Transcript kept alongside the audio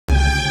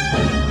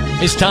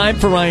It's time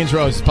for Ryan's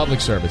Rose,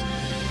 public service.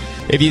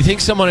 If you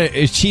think someone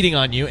is cheating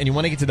on you and you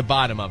want to get to the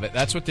bottom of it,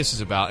 that's what this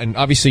is about. And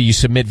obviously you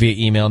submit via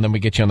email, and then we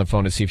get you on the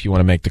phone to see if you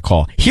want to make the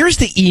call. Here's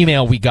the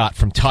email we got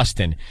from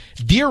Tustin.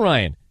 Dear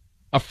Ryan,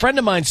 a friend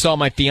of mine saw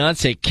my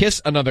fiance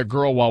kiss another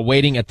girl while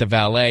waiting at the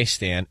valet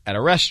stand at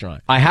a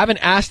restaurant. I haven't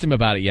asked him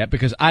about it yet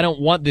because I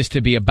don't want this to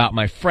be about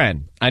my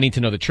friend. I need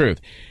to know the truth.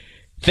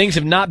 Things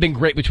have not been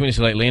great between us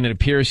lately, and it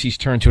appears he's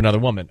turned to another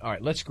woman. All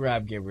right, let's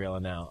grab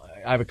Gabriella now.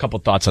 I have a couple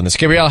thoughts on this.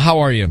 Gabriella, how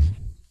are you?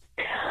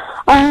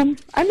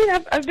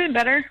 I've been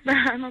better, but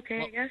I'm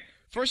okay, I guess.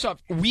 First off,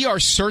 we are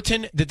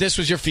certain that this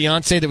was your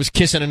fiance that was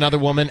kissing another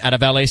woman at a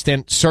valet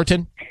stand.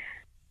 Certain?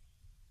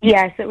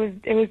 Yes, it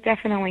was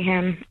definitely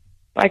him.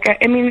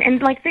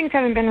 Things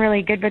haven't been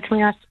really good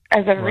between us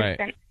as of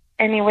recent,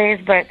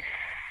 anyways. But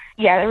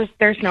yeah,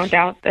 there's no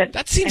doubt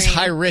that seems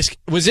high risk.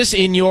 Was this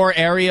in your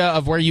area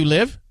of where you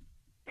live?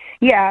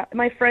 Yeah,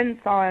 my friend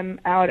saw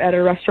him out at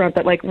a restaurant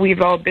that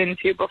we've all been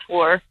to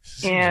before,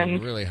 and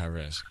really high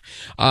risk.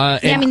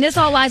 This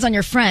all lies on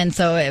your friend.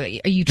 So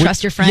you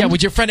trust your friend? Yeah.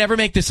 Would your friend ever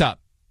make this up?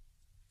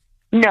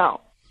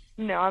 No,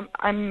 I'm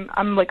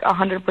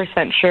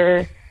 100%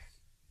 sure.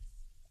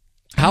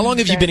 How long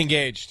have you been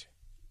engaged?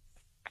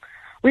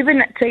 We've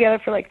been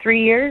together for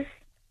 3 years.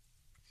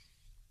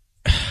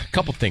 A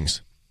couple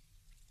things.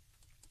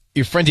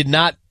 Your friend did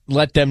not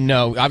let them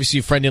know. Obviously,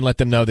 your friend didn't let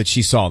them know that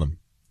she saw them.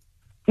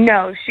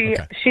 No,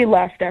 she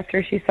left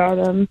after she saw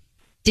them.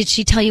 Did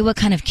she tell you what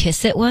kind of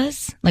kiss it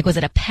was? Was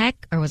it a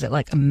peck or was it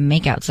a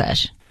makeout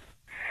sesh?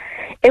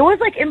 It was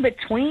in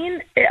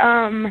between.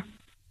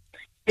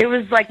 It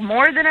was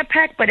more than a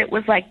peck, but it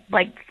was like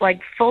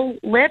full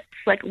lips,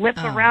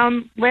 lips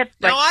around lips.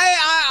 No,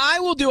 I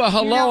will do a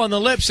hello on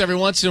the lips every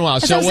once in a while.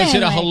 So was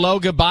it a hello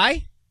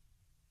goodbye?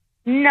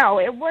 No,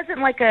 it wasn't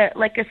like a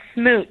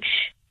smooch,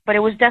 but it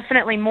was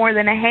definitely more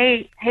than a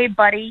hey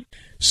buddy.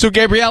 So,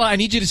 Gabriella, I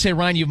need you to say,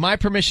 Ryan, you have my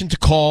permission to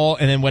call,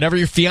 and then whatever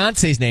your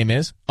fiance's name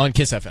is, on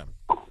Kiss FM.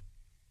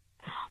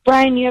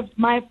 Ryan, you have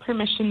my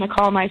permission to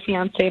call my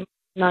fiance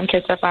on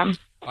Kiss FM.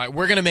 All right,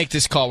 we're going to make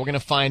this call. We're going to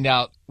find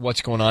out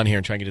what's going on here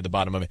and try and get to the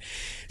bottom of it.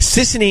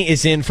 Sissany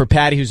is in for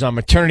Patty, who's on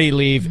maternity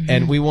leave,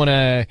 and we want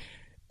to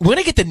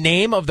get the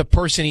name of the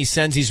person he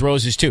sends these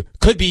roses to.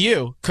 Could be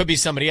you, could be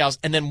somebody else,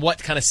 and then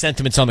what kind of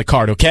sentiment's on the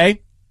card,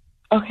 okay?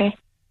 Okay.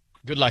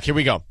 Good luck. Here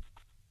we go.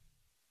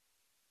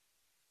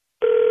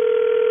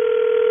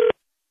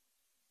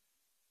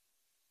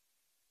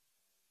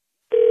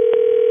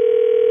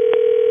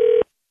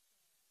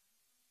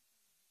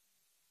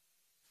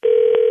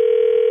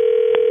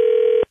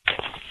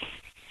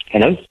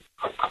 Hello?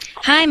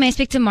 Hi, may I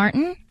speak to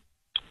Martin?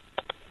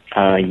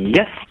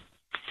 Yes.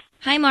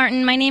 Hi,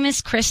 Martin. My name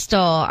is Crystal.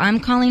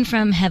 I'm calling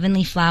from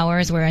Heavenly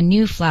Flowers. We're a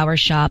new flower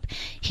shop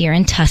here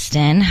in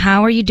Tustin.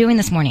 How are you doing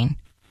this morning?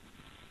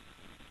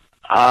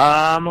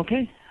 I'm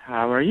okay.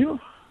 How are you?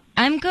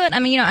 I'm good.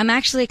 I'm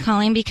actually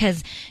calling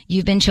because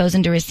you've been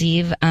chosen to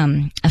receive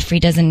a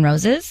free dozen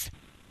roses.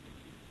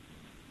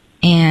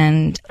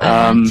 And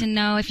I want to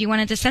know if you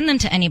wanted to send them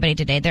to anybody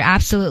today. They're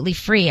absolutely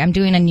free. I'm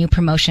doing a new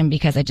promotion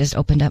because I just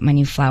opened up my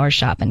new flower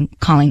shop and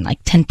calling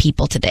 10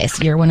 people today.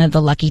 So you're one of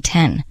the lucky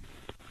 10.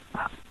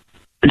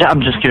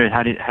 I'm just curious.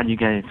 How do you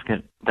guys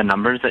get the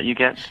numbers that you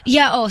get?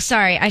 Yeah. Oh,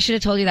 sorry. I should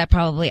have told you that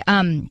probably.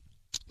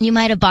 You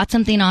might have bought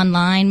something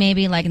online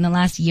maybe in the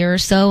last year or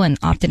so and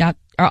opted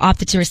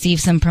to receive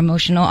some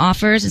promotional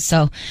offers. And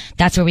so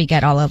that's where we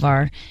get all of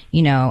our,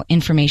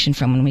 information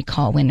from when we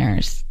call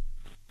winners.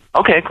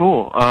 Okay,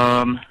 cool.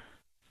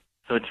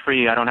 So it's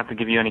free. I don't have to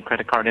give you any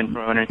credit card info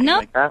or anything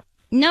like that?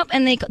 Nope,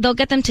 and they'll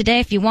get them today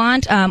if you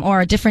want,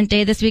 or a different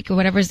day this week or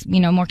whatever's,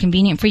 more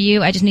convenient for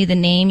you. I just need the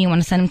name you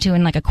want to send them to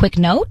in a quick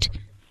note.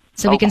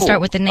 So we can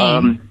start with the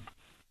name.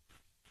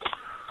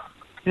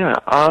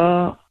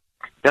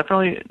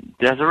 Definitely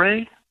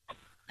Desiree.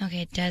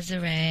 Okay,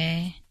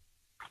 Desiree.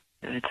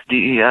 It's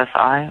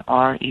Desire.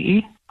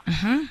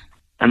 Uh-huh.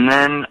 And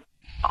then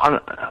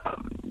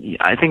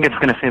I think it's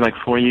going to say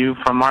for you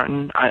from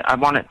Martin. I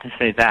want it to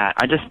say that.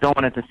 I just don't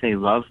want it to say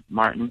love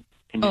Martin.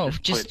 Can you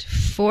just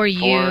for you.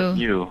 For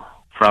you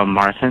from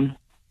Martin.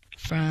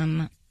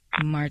 From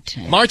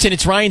Martin. Martin,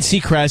 it's Ryan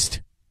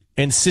Seacrest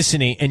and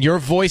Sissany, and your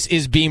voice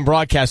is being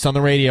broadcast on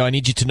the radio. I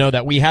need you to know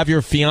that. We have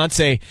your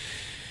fiance,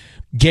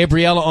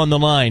 Gabriella, on the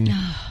line.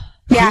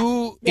 Yeah.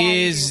 Who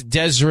is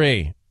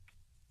Desiree?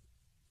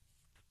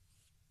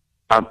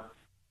 I'm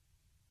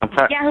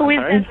sorry. Yeah, who is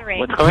Desiree?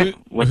 What's going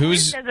on?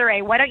 Who's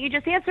Desiree? Why don't you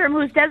just answer him?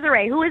 Who's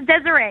Desiree? Who is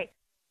Desiree?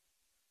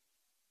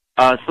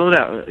 Slow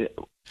down.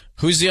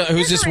 Who's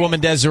this woman,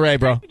 Desiree,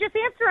 bro? Just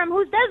answer him.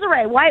 Who's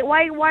Desiree? Why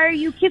are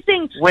you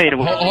kissing? Wait.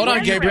 Hold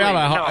on,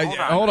 Gabriella.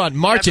 Hold on,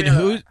 Martin.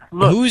 Gabriella.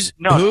 Who's?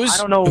 I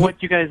don't know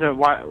what you guys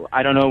are.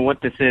 I don't know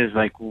what this is.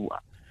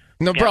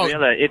 No, bro.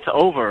 Gabriella, it's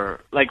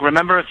over.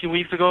 Remember a few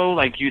weeks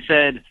ago, you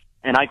said,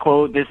 and I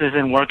quote, "This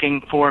isn't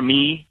working for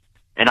me."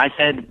 And I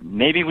said,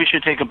 maybe we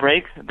should take a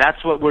break.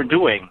 That's what we're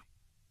doing.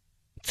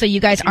 So you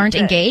guys aren't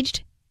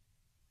engaged?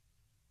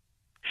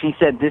 She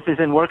said, this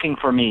isn't working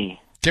for me.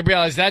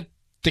 Gabriella, is that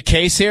the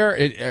case here?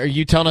 Are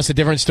you telling us a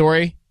different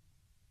story?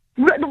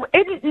 No,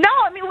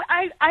 I mean,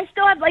 I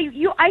still have like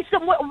you.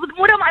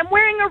 What am I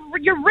wearing?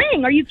 Your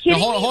ring? Are you kidding?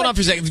 Now, hold on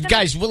for a second,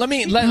 guys. Well,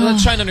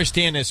 let's try and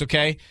understand this,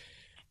 okay?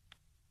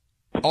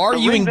 Are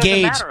you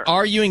engaged?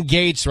 Are you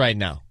engaged right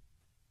now?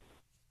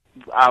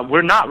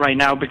 We're not right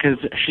now because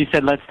she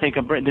said let's take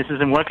a break. This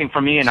isn't working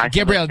for me, and I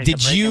Gabrielle, said,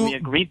 let's take a break, and we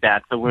agreed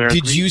that. So we're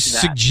did you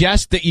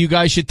suggest that you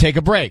guys should take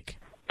a break?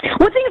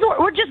 Well, things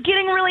we're just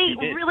getting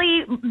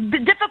really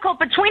difficult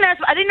between us.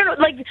 I didn't know,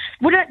 like,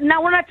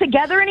 now we're not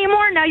together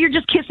anymore. Now you're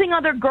just kissing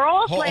other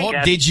girls.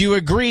 Did you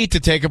agree to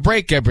take a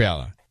break,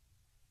 Gabriella?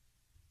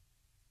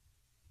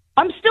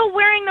 I'm still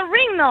wearing the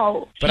ring,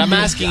 though. But I'm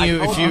asking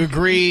you if you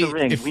agree.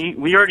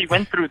 We already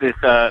went through this,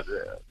 Mr.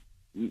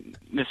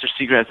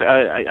 Seagrass.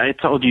 I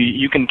told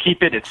you can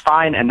keep it. It's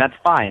fine, and that's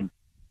fine.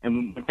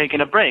 And we're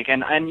taking a break.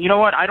 And you know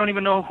what? I don't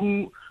even know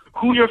who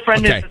your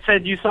friend is that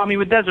said you saw me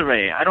with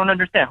Desiree. I don't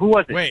understand. Who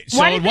was it? Wait,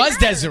 so it was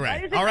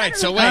Desiree. All right,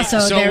 so wait.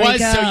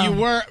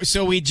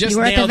 We just you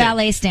were at the nailed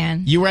valet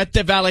stand. You were at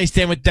the valet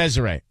stand with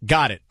Desiree.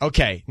 Got it.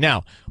 Okay.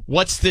 Now,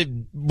 what's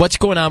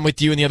going on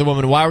with you and the other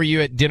woman? Why were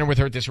you at dinner with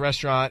her at this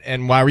restaurant,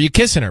 and why were you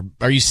kissing her?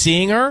 Are you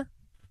seeing her?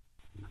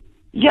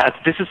 Yes,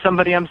 this is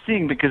somebody I'm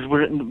seeing because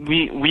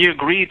we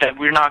agreed that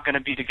we're not going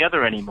to be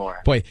together anymore.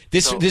 Boy,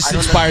 this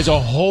inspires a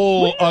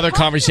whole other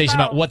conversation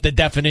about what the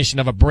definition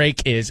of a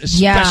break is,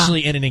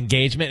 especially in an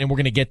engagement, and we're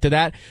going to get to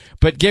that.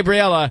 But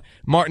Gabriella,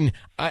 Martin,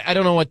 I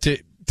don't know what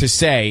to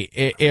say.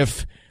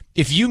 If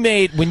you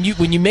made when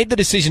you made the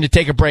decision to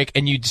take a break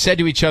and you said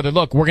to each other,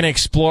 "Look, we're going to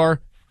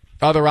explore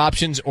other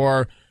options,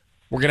 or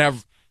we're going to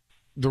have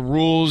the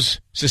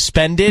rules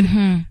suspended,"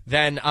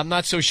 then I'm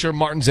not so sure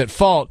Martin's at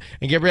fault.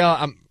 And Gabriella,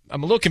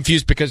 I'm a little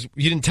confused because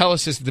you didn't tell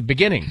us this at the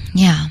beginning.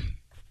 Yeah.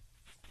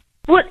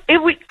 What? I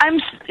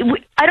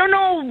don't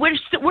know.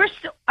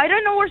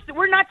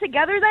 We're not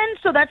together then.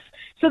 So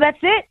that's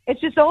it. It's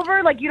just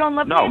over. Like you don't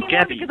love me anymore.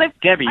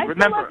 Gabby, I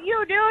remember? still love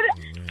you, dude.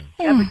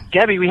 Yeah,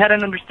 Gabby, we had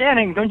an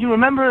understanding. Don't you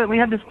remember? We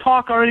had this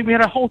talk already. We had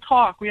a whole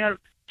talk. We had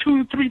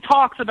 2-3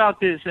 talks about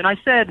this, and I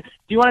said, "Do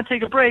you want to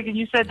take a break?" And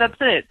you said, "That's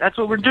it. That's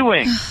what we're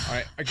doing." All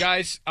right,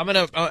 guys, I'm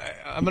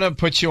gonna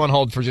put you on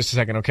hold for just a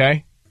second,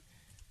 okay?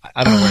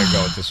 I don't know where to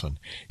go with this one.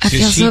 I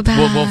feel so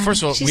bad. Well,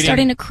 first of all, she's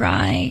starting to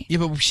cry. Yeah,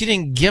 but she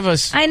didn't give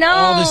us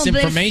all this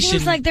information. But it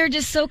seems like they're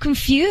just so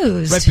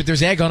confused. Right, but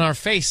there's egg on our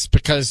face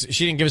because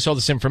she didn't give us all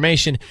this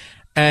information.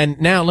 And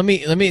now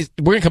we're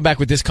gonna come back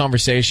with this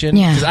conversation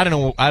because I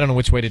don't know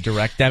which way to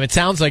direct them. It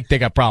sounds like they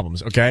got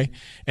problems, okay?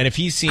 And if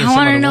he's seeing, I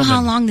want to know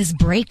how long this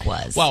break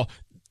was. Well,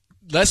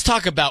 let's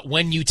talk about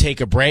when you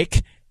take a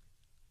break,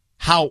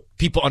 how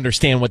people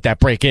understand what that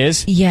break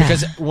is. Yeah,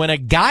 because when a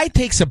guy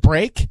takes a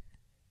break.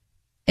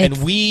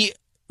 And we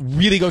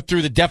really go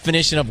through the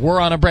definition of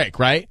we're on a break,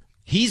 right?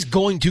 He's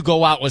going to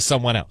go out with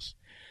someone else.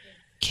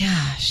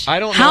 Gosh. I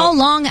don't know. How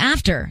long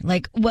after?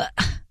 Like, what?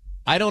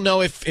 I don't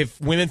know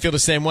if women feel the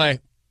same way.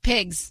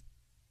 Pigs.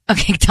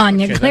 Okay,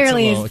 Tanya,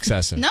 clearly that's a little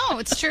excessive. No,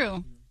 it's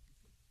true.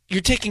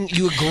 You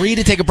agree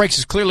to take a break, so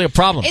it's clearly a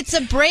problem. It's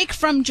a break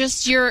from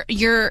just your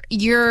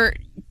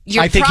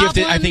I think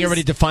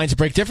everybody defines a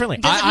break differently.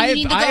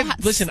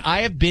 Listen,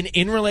 I have been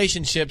in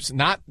relationships,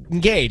 not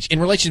engaged, in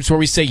relationships where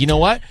we say, you know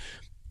what?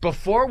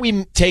 Before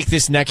we take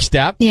this next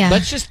step,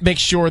 let's just make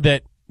sure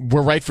that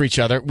we're right for each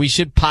other. We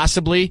should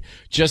possibly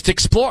just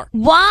explore.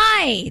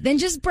 Why? Then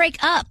just break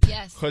up.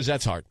 Yes. Because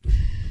that's hard.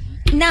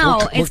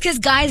 No, it's because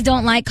guys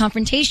don't like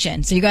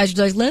confrontation. So you guys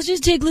are like, let's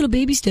just take little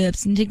baby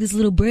steps and take this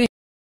little break.